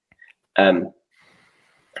it.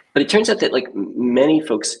 But it turns out that like many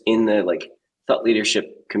folks in the like thought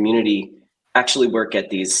leadership community actually work at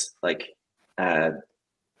these like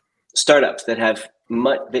startups that have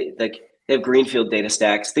they have greenfield data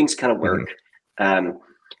stacks. Things kind of work, and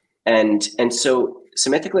so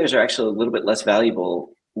semantic layers are actually a little bit less valuable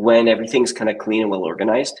when everything's kind of clean and well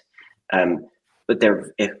organized. But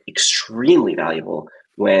they're extremely valuable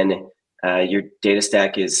when your data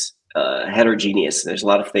stack is heterogeneous. There's a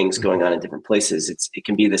lot of things going on in different places. It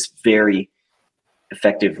can be this very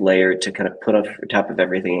effective layer to kind of put on top of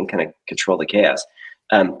everything and kind of control the chaos.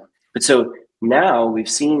 But so now we've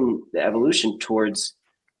seen the evolution towards,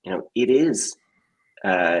 it's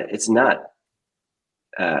not,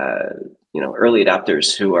 early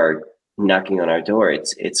adopters who are knocking on our door.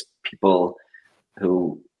 It's people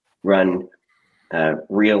who run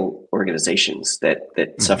real organizations that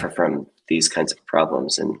suffer from these kinds of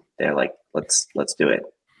problems, and they're like, let's do it.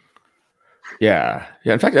 Yeah.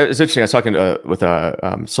 In fact, it's interesting. I was talking with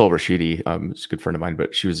Sol Rashidi, who's a good friend of mine,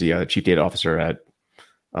 but she was the chief data officer at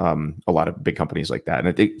a lot of big companies like that. And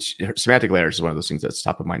I think semantic layers is one of those things that's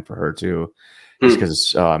top of mind for her too, just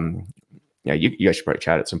because you guys should probably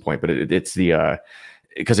chat at some point. But it's the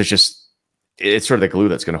because it's sort of the glue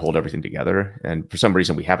that's going to hold everything together. And for some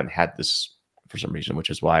reason, we haven't had this for some reason, which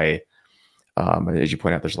is why, as you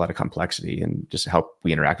point out, there's a lot of complexity and just how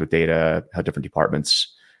we interact with data, how different departments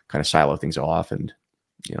kind of silo things off, and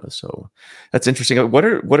so that's interesting. What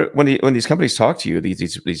are when these companies talk to you,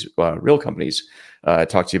 these real companies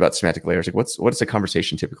talk to you about semantic layers? Like, what is the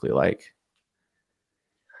conversation typically like?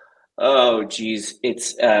 Oh, geez,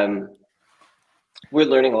 it's we're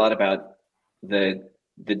learning a lot about the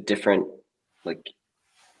different like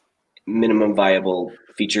minimum viable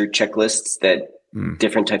feature checklists that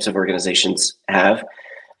different types of organizations have.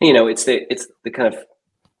 You know, it's the kind of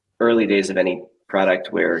early days of any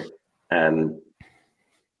product where the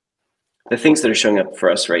things that are showing up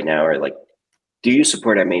for us right now are like, do you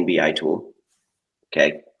support our main BI tool?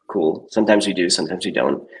 Okay, cool. Sometimes we do, sometimes we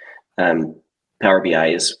don't. Power BI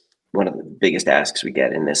is one of the biggest asks we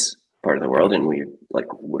get in this part of the world, and we're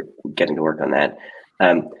getting to work on that.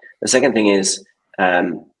 The second thing is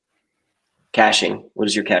caching. What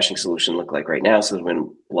does your caching solution look like right now, so that we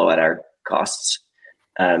can blow out our costs?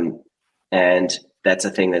 And that's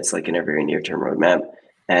a thing that's like in a very near-term roadmap.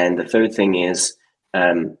 And the third thing is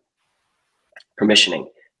permissioning.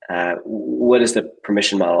 What is the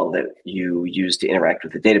permission model that you use to interact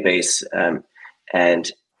with the database?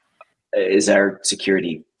 And is our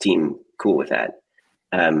security team cool with that?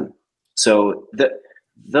 So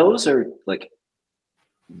those are like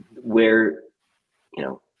where, you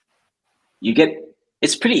know,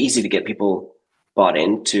 it's pretty easy to get people bought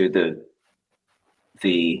into the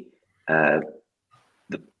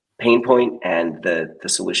pain point and the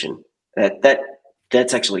solution.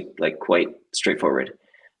 That's actually like quite straightforward.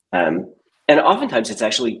 And oftentimes it's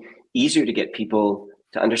actually easier to get people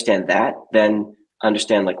to understand that than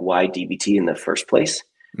understand like why DBT in the first place.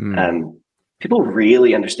 People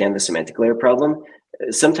really understand the semantic layer problem.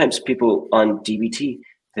 Sometimes people on DBT,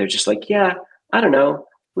 they're just like, yeah, I don't know.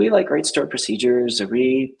 We like write stored procedures, or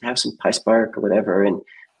we have some PySpark or whatever. And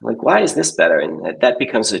like, why is this better? And that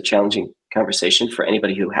becomes a challenging conversation for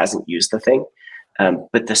anybody who hasn't used the thing.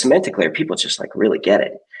 But the semantic layer, people just like really get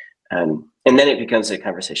it. And then it becomes a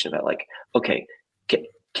conversation about like, okay,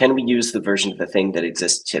 can we use the version of the thing that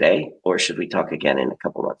exists today, or should we talk again in a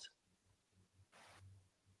couple months?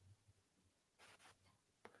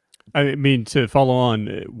 I mean, to follow on,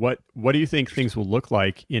 what do you think things will look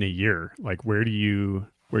like in a year? Like, where do you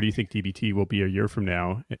think DBT will be a year from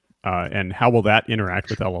now? And how will that interact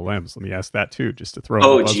with LLMs? Let me ask that too, just to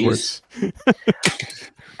throw in the buzzwords.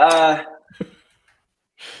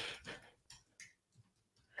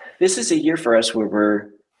 This is a year for us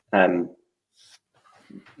where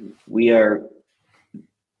we are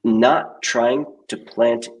not trying to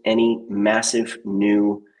plant any massive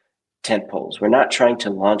new tent poles. We're not trying to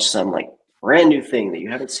launch some like brand new thing that you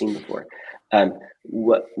haven't seen before.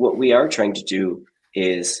 What we are trying to do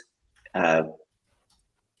is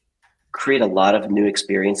create a lot of new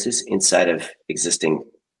experiences inside of existing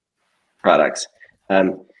products.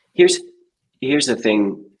 Here's the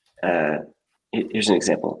thing. Here's an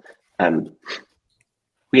example.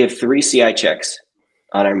 We have 3 CI checks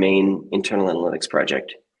on our main internal analytics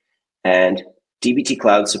project, and DBT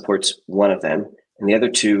Cloud supports one of them, and the other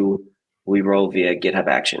 2 we roll via GitHub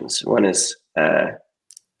Actions. One is, I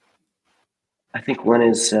think one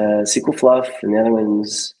is SQL Fluff, and the other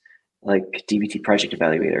one's like DBT Project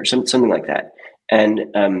Evaluator, something like that. And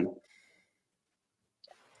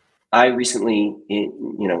I recently,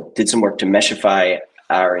 did some work to meshify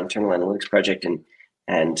our internal analytics project, and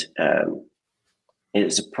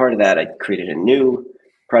as a part of that, I created a new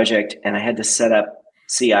project, and I had to set up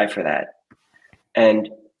CI for that, and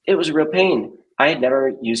it was a real pain. I had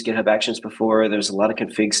never used GitHub Actions before. There was a lot of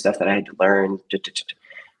config stuff that I had to learn.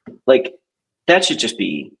 Like, that should just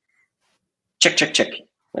be check.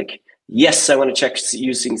 Like, yes, I want to check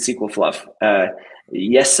using SQL Fluff.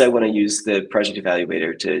 Yes, I want to use the project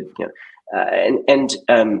evaluator to,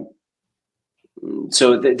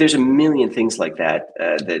 so there's a million things like that,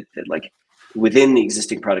 that like within the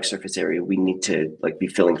existing product surface area, we need to like be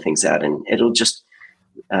filling things out, and it'll just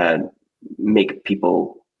make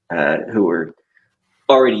people who are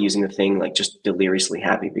already using the thing like just deliriously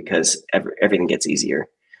happy because everything gets easier.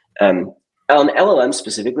 On LLM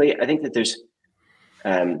specifically, I think that there's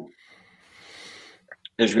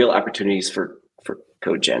real opportunities for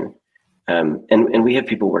code gen, and we have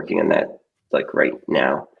people working on that like right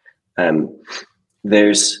now.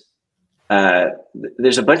 There's a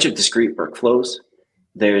bunch of discrete workflows.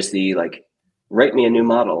 There's the like, write me a new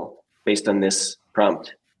model based on this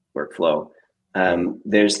prompt workflow.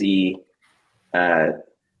 There's the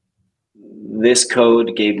this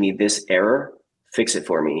code gave me this error, fix it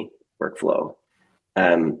for me workflow.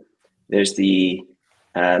 There's the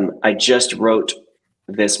I just wrote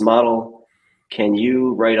this model. Can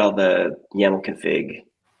you write all the YAML config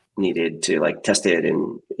needed to like test it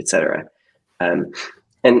and etc. And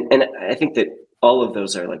I think that all of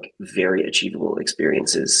those are like very achievable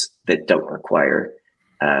experiences that don't require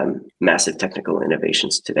massive technical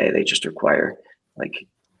innovations today. They just require like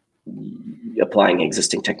applying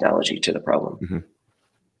existing technology to the problem. Mm-hmm.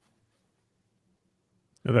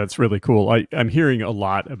 That's really cool. I'm hearing a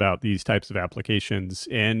lot about these types of applications.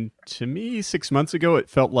 And to me, 6 months ago, it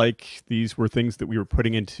felt like these were things that we were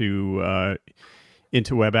putting into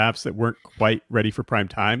web apps that weren't quite ready for prime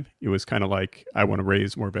time. It was kind of like, I want to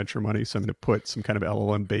raise more venture money, so I'm going to put some kind of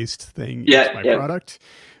LLM based thing into my product.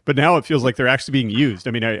 But now it feels like they're actually being used.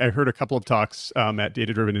 I mean, I heard a couple of talks at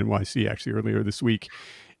Data Driven NYC actually earlier this week,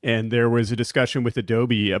 and there was a discussion with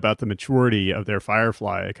Adobe about the maturity of their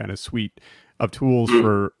Firefly kind of suite of tools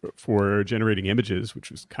for generating images, which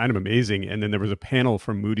was kind of amazing. And then there was a panel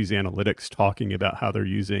from Moody's Analytics talking about how they're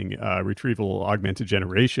using retrieval augmented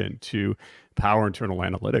generation to power internal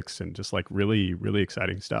analytics, and just like really, really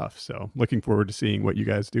exciting stuff. So looking forward to seeing what you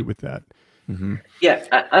guys do with that. Mm-hmm.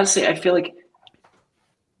 Yeah, honestly, I feel like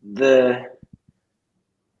there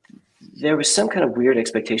was some kind of weird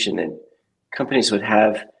expectation that companies would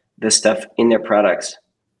have this stuff in their products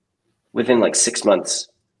within like 6 months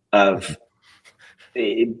of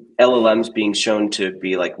LLMs being shown to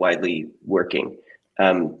be like widely working.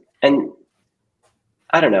 And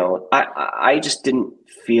I don't know, I just didn't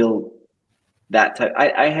feel that type.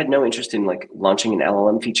 I had no interest in like launching an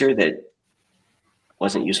LLM feature that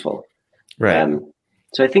wasn't useful. Right.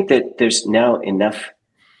 So I think that there's now enough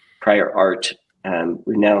prior art.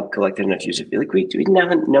 We've now collected enough user feedback. Like we now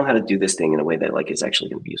know how to do this thing in a way that like is actually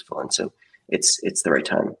going to be useful. And so it's the right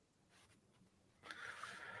time.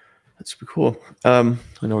 That's super cool. I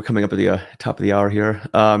know we're coming up at the top of the hour here.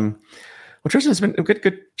 Well, Tristan, it's been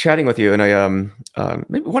good chatting with you. And I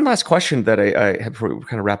maybe one last question that I have before we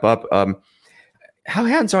kind of wrap up. How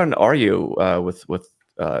hands-on are you with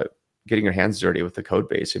getting your hands dirty with the code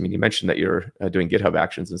base? I mean, you mentioned that you're doing GitHub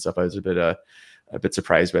Actions and stuff. I was a bit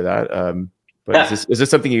surprised by that. But is this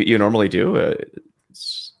something you normally do? It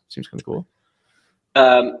seems kind of cool.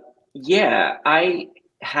 Yeah, I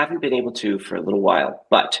haven't been able to for a little while,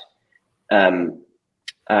 but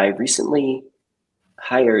I recently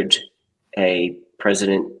hired a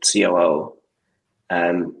president COO,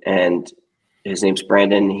 and his name's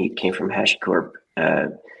Brandon. He came from HashiCorp,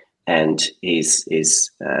 and he's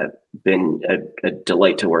been a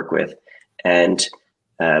delight to work with. And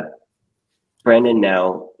Brandon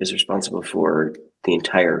now is responsible for the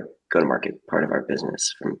entire go-to-market part of our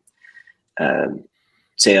business, from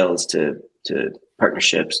sales to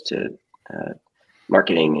partnerships to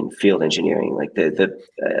marketing and field engineering, like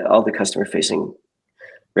all the customer-facing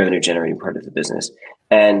revenue-generating part of the business.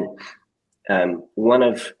 And one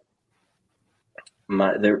of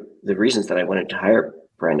the reasons that I wanted to hire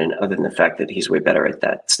Brandon, other than the fact that he's way better at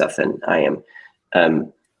that stuff than I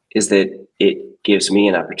am, is that it gives me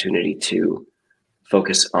an opportunity to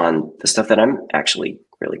focus on the stuff that I'm actually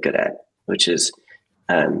really good at, which is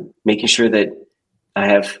making sure that I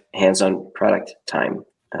have hands-on product time,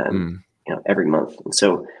 every month. And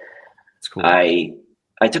so cool. I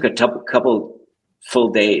took a couple full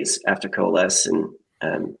days after Coalesce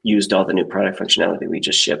and used all the new product functionality we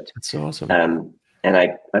just shipped. That's so awesome. And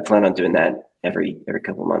I plan on doing that every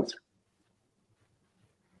couple of months.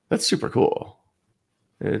 That's super cool.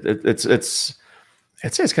 It's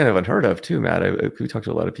kind of unheard of too, Matt. We talked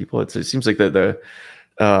to a lot of people. It seems like the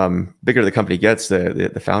bigger the company gets,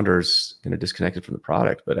 the founder's kind of disconnected from the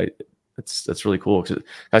product. But that's really cool.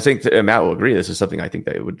 I think Matt will agree. This is something I think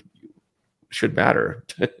that should matter.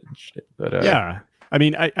 But, yeah. I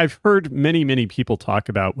mean, I've heard many people talk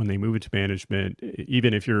about when they move into management,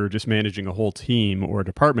 even if you're just managing a whole team or a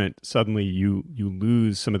department, suddenly you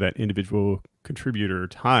lose some of that individual contributor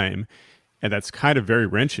time. And that's kind of very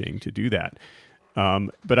wrenching to do that.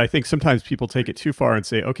 But I think sometimes people take it too far and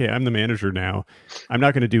say, okay, I'm the manager now. I'm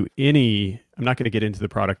not going to get into the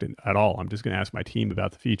product at all. I'm just going to ask my team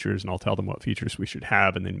about the features, and I'll tell them what features we should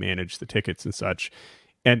have and then manage the tickets and such.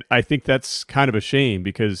 And I think that's kind of a shame,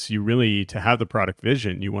 because you really, to have the product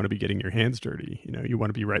vision, you want to be getting your hands dirty. You want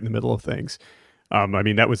to be right in the middle of things. I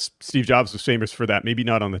mean, that was Steve Jobs was famous for that. Maybe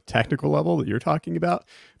not on the technical level that you're talking about,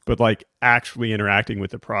 but like actually interacting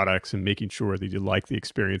with the products and making sure that you like the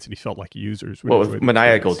experience and he felt like users. With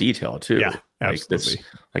maniacal detail too. Yeah, absolutely.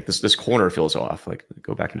 This corner feels off. Like,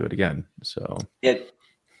 go back and do it again. So yeah,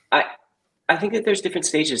 I think that there's different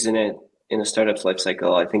stages in a startup's life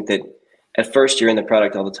cycle. I think that at first you're in the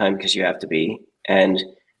product all the time because you have to be, and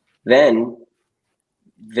then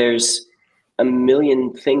there's a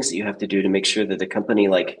million things that you have to do to make sure that the company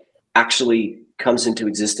like actually comes into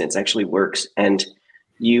existence, actually works. And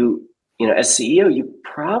you as CEO, you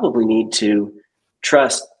probably need to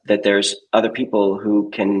trust that there's other people who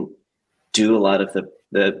can do a lot of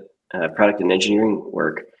the product and engineering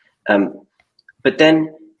work. But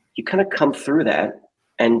then you kind of come through that,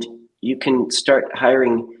 and you can start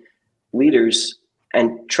hiring leaders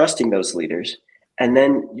and trusting those leaders. And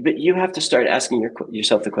then, but you have to start asking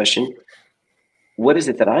yourself the question, what is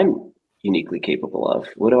it that I'm uniquely capable of?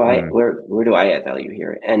 What do where do I add value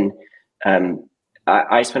here? And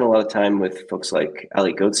I spend a lot of time with folks like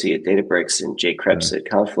Ali Ghodsi at Databricks and Jay Krebs at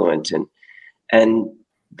Confluent, and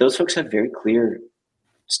those folks have very clear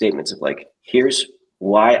statements of like, here's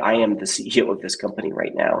why I am the CEO of this company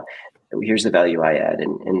right now. Here's the value I add,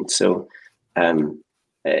 and so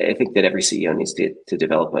I think that every CEO needs to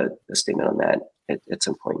develop a statement on that at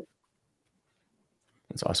some point.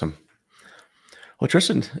 That's awesome. Well,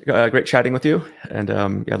 Tristan, great chatting with you, and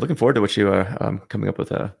yeah, looking forward to what you are coming up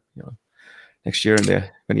with next year and the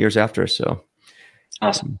years after. So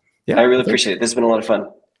awesome. Yeah, I really appreciate it. This has been a lot of fun.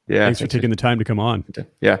 Yeah, thanks for taking the time to come on.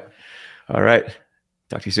 Yeah. All right.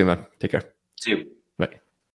 Talk to you soon, man. Take care. See you. Bye.